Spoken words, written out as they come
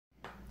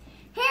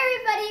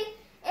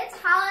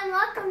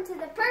welcome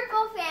to the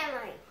Purple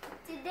family.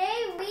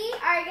 Today we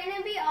are going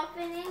to be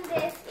opening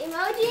this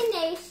Emoji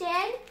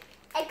Nation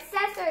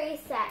accessory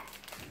set.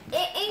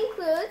 It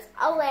includes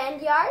a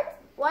lanyard,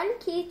 one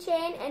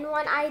keychain, and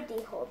one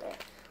ID holder.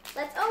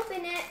 Let's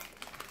open it.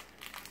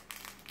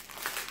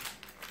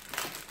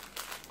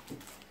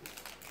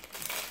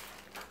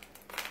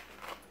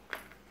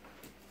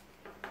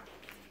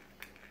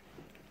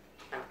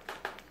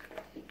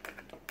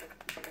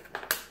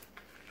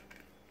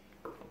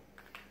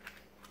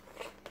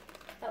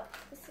 Oh,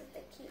 this is the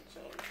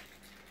keychain.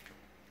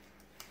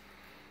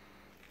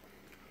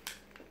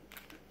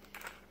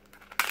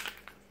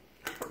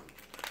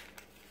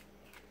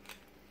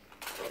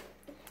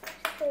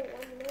 One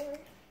more.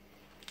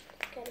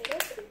 Got it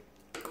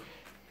open.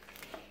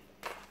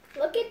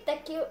 Look at the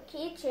cute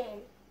keychain.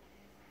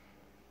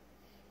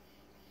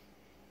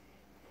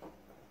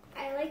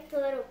 I like the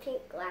little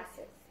pink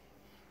glasses.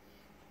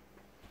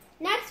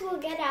 Next, we'll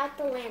get out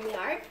the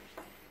lanyard.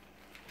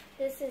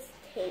 This is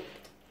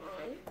taped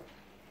on.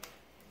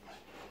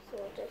 So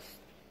we'll just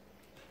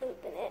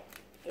open it.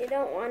 You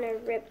don't want to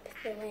rip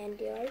the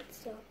lanyard,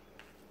 so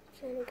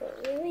I'm going to go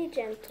really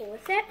gentle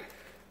with it.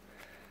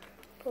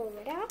 Pull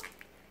it out.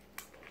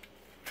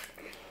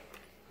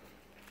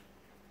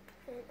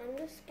 And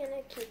I'm just going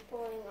to keep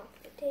pulling off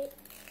the tape.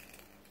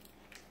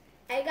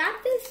 I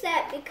got this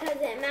set because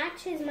it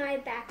matches my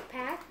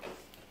backpack.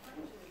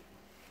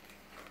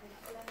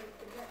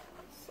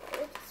 So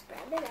let's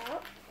spread it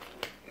out.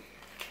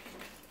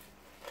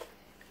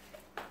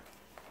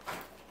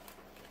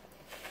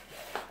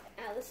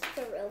 This is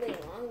a really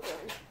long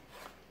one.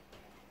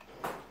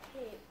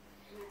 Okay.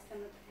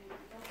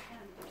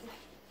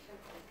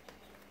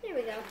 There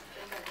we go.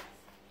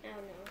 Oh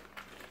no.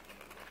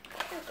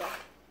 Okay.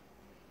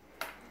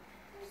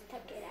 Just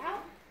tuck it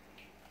out.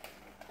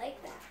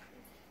 Like that.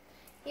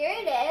 Here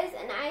it is,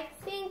 and I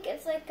think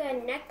it's like a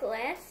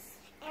necklace.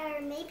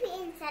 Or maybe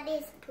inside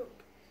is poop.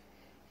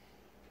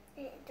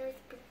 There's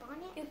poop on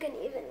it. You can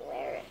even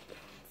wear it.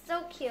 It's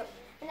so cute.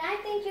 And I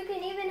think you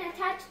can even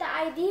attach the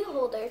ID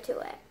holder to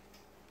it.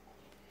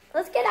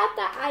 Let's get out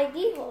the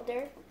ID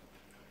holder.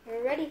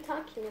 We're already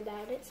talking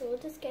about it, so we'll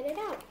just get it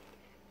out.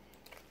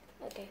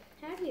 Okay,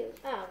 have you?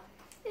 Oh,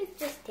 it's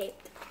just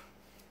taped.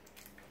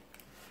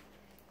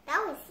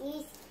 That was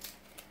easy.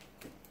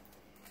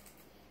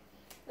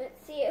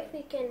 Let's see if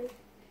we can.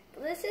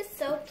 This is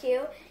so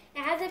cute.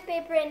 It has a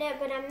paper in it,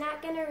 but I'm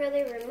not going to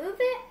really remove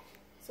it.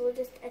 So we'll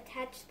just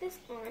attach this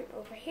on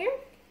over here.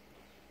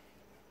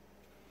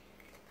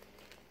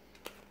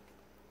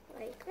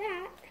 Like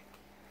that.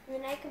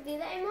 And then I could be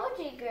the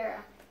emoji girl.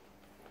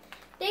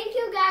 Thank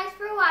you guys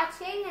for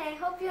watching, and I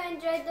hope you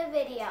enjoyed the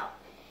video.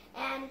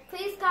 And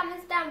please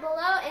comment down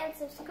below and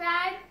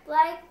subscribe,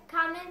 like,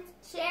 comment,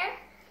 share,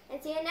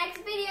 and see you next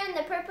video in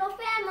the Purple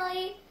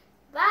family.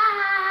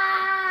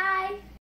 Bye!